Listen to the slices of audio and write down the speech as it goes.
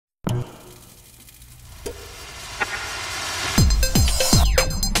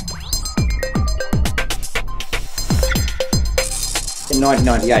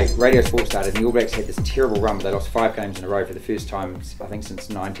1998, Radio Sport started, and the All Blacks had this terrible run where they lost 5 games in a row for the first time, I think, since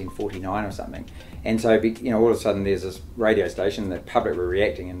 1949 or something. And so, all of a sudden there's this radio station, the public were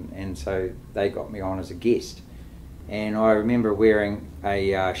reacting, and so they got me on as a guest. And I remember wearing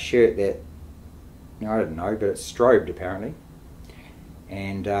a shirt that, I didn't know, but it's strobed apparently.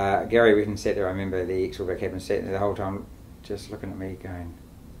 And Gary Whitten sat there, I remember the ex-All Black captain sat there the whole time just looking at me going,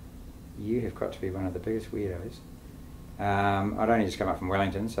 "You have got to be one of the biggest weirdos." I'd only just come up from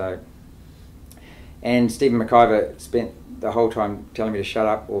Wellington, so... And Stephen McIver spent the whole time telling me to shut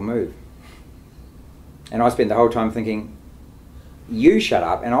up or move. And I spent the whole time thinking, you shut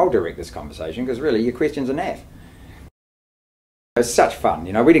up and I'll direct this conversation, because really your questions are naff. It was such fun,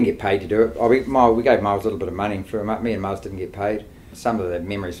 we didn't get paid to do it. We gave Miles a little bit of money for it. Me and Miles didn't get paid. Some of the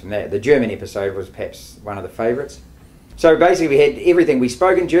memories from that. The German episode was perhaps one of the favourites. So basically we had everything. We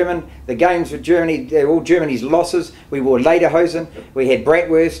spoke in German, the games with Germany, they were all Germany's losses. We wore lederhosen, we had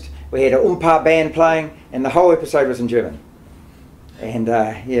bratwurst, we had an Umpar band playing, and the whole episode was in German. And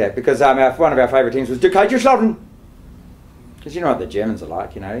yeah, because one of our favourite teams was Du Kaiserslautern. Because you know what the Germans are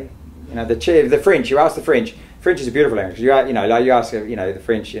like, the French, you ask the French. French is a beautiful language. You ask the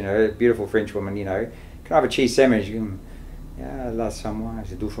French, a beautiful French woman, can I have a cheese sandwich? Yeah, la samoa,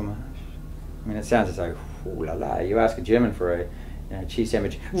 c'est du fromage. I mean, it sounds as though, ooh la la. You ask a German for a cheese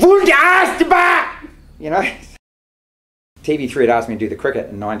sandwich, TV3 had asked me to do the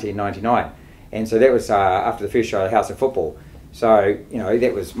cricket in 1999, and so that was after the first show, House of Football. So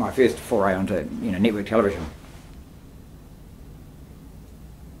that was my first foray onto network television.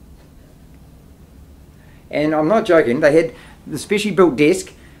 And I'm not joking. They had the specially built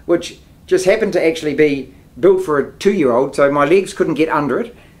desk, which just happened to actually be built for a 2-year-old, so my legs couldn't get under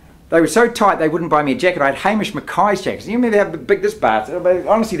it. They were so tight they wouldn't buy me a jacket. I had Hamish Mackay's jackets. You remember how big this bar is?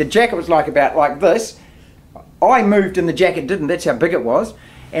 Honestly, the jacket was about like this. I moved and the jacket didn't. That's how big it was.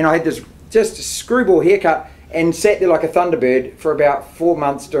 And I had this just screwball haircut and sat there like a Thunderbird for about 4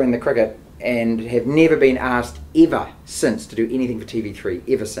 months doing the cricket, and have never been asked ever since to do anything for TV3,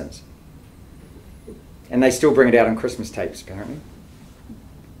 ever since. And they still bring it out on Christmas tapes, apparently.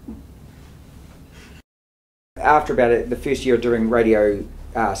 After about the first year of doing radio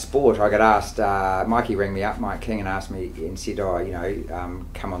sport, I got asked, Mikey rang me up, Mike King, and asked me and said,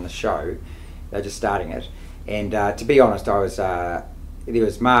 come on the show. They're just starting it. And to be honest, there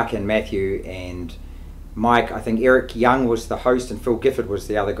was Mark and Matthew and Mike. I think Eric Young was the host and Phil Gifford was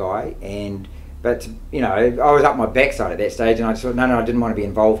the other guy. But I was up my backside at that stage, and I just thought, no, I didn't want to be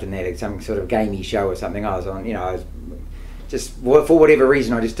involved in that, some sort of gamey show or something. I was on, I was just, for whatever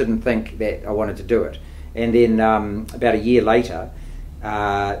reason, I just didn't think that I wanted to do it. And then about a year later,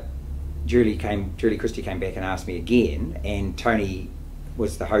 Julie Christie came back and asked me again, and Tony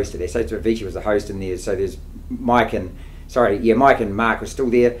was the host of that. So Vici was the host, and there's Mike and Mark were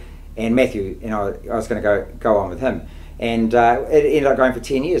still there, and Matthew, I was going to go on with him. And it ended up going for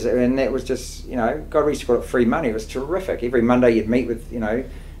 10 years, and that was just, God, we used to call it free money. It was terrific. Every Monday you'd meet with,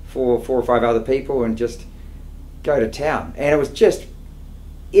 4 or 5 other people and just go to town. And it was just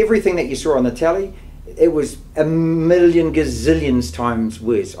everything that you saw on the telly, it was a million gazillions times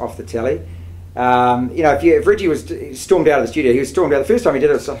worse off the telly. If Reggie was stormed out of the studio, he was stormed out. The first time he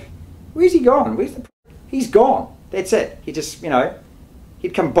did it, was like, where's he gone? He's gone. That's it. He just,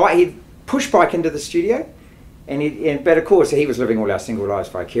 he'd push bike into the studio. But of course he was living all our single lives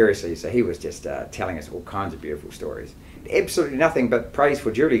vicariously, so he was just telling us all kinds of beautiful stories. Absolutely nothing but praise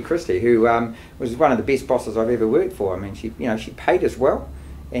for Julie Christie, who was one of the best bosses I've ever worked for. I mean, she paid us well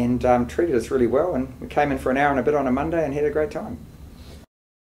and treated us really well, and we came in for an hour and a bit on a Monday and had a great time.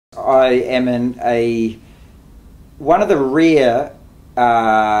 I am one of the rare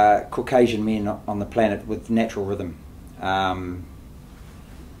Caucasian men on the planet with natural rhythm. Can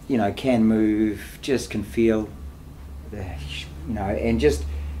move, just can feel, and just,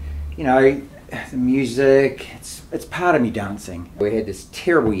 the music, it's part of me dancing. We had this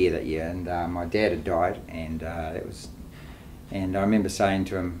terrible year that year, and my dad had died, and and I remember saying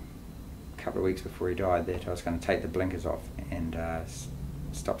to him a couple of weeks before he died that I was going to take the blinkers off and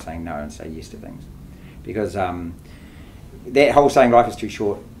stop saying no and say yes to things. Because that whole saying, life is too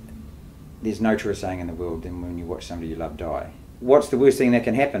short, there's no truer saying in the world than when you watch somebody you love die. What's the worst thing that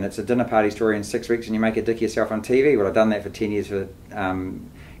can happen? It's a dinner party story in 6 weeks and you make a dick of yourself on TV. Well, I've done that for 10 years for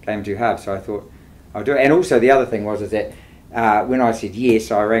Game 2 Halves, so I thought I'll do it. And also the other thing was that when I said yes,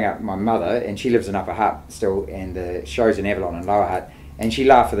 I rang up my mother, and she lives in Upper Hutt still, and the show's in Avalon and Lower Hutt, and she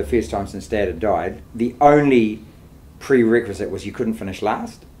laughed for the first time since Dad had died. The only prerequisite was you couldn't finish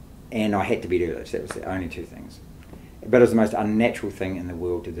last, and I had to beat Urlich. That was the only two things. But it was the most unnatural thing in the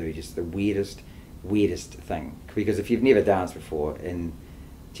world to do, just the weirdest weirdest thing, because if you've never danced before, and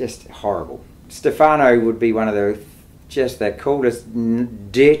just horrible. Stefano would be one of the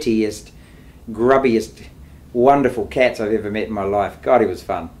coolest, dirtiest, grubbiest, wonderful cats I've ever met in my life. God, he was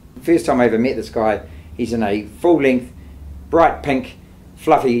fun. First time I ever met this guy, he's in a full-length, bright pink,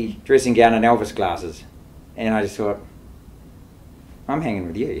 fluffy dressing gown and Elvis glasses. And I just thought, I'm hanging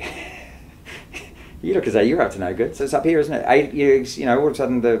with you. You look as though you're up to no good. So it's up here, isn't it? You know, all of a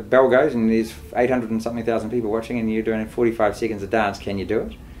sudden the bell goes and there's 800 and something thousand people watching, and you're doing 45 seconds of dance. Can you do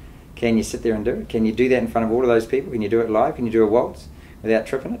it? Can you sit there and do it? Can you do that in front of all of those people? Can you do it live? Can you do a waltz without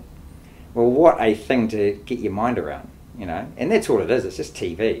tripping it? Well, what a thing to get your mind around, you know. And that's all it is. It's just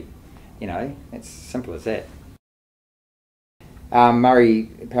TV, you know. It's simple as that.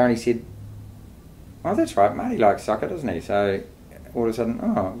 Murray apparently said, "Oh, that's right. Marty likes soccer, doesn't he?" So all of a sudden,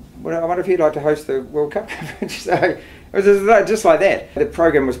 oh, well, I wonder if he'd like to host the World Cup coverage. So it was just like that. The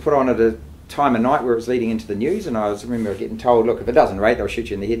program was put on at a time of night where it was leading into the news, and I remember getting told, look, if it doesn't rate, they'll shoot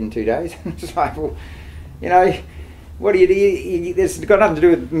you in the head in 2 days. It's like, well, you know, what do you do? It's got nothing to do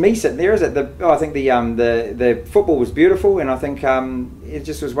with me sitting there, is it? I think the football was beautiful, and I think it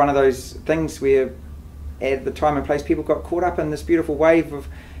just was one of those things where at the time and place people got caught up in this beautiful wave of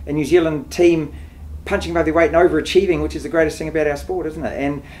a New Zealand team punching above their weight and overachieving, which is the greatest thing about our sport, isn't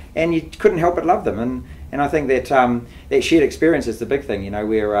it? And you couldn't help but love them, and I think that that shared experience is the big thing, you know,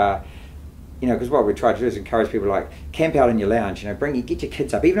 where you know, because what we try to do is encourage people, like, camp out in your lounge, you know, get your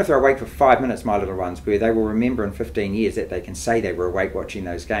kids up, even if they're awake for 5 minutes, my little ones, where they will remember in 15 years that they can say they were awake watching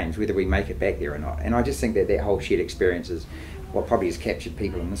those games, whether we make it back there or not. And I just think that whole shared experience is what probably has captured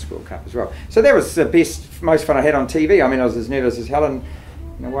people in this World Cup as well. So that was the most fun I had on TV. I mean, I was as nervous as hell, and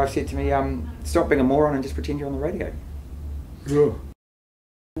my wife said to me, stop being a moron and just pretend you're on the radio. Yeah.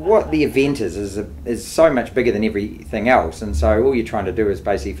 What the event is so much bigger than everything else, and so all you're trying to do is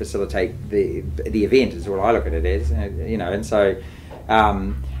basically facilitate the event, is what I look at it as, you know. And so you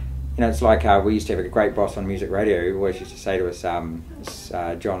know, it's like we used to have a great boss on music radio who always used to say to us,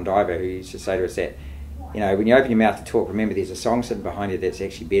 John Diver, who used to say to us that, you know, when you open your mouth to talk, remember there's a song sitting behind you that's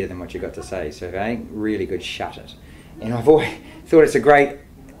actually better than what you got to say. So if it ain't really good, shut it. And I've always thought it's a great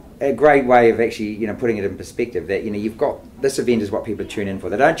way of actually, you know, putting it in perspective, that, you know, you've got, this event is what people tune in for.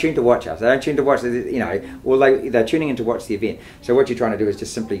 They don't tune to watch us. They don't tune to watch, you know, or they're tuning in to watch the event. So what you're trying to do is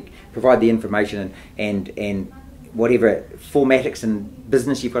just simply provide the information and whatever formatics and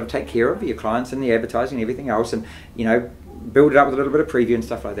business you've got to take care of, your clients and the advertising and everything else, and, you know, build it up with a little bit of preview and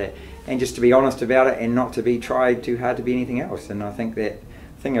stuff like that. And just to be honest about it, and not to be tried too hard to be anything else. And I think that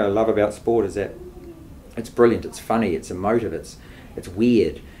thing I love about sport is that it's brilliant, it's funny, it's emotive, it's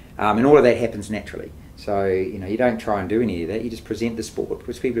weird. And all of that happens naturally. So, you know, you don't try and do any of that. You just present the sport,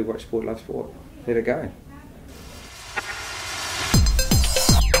 because people who watch sport love sport. Let it go.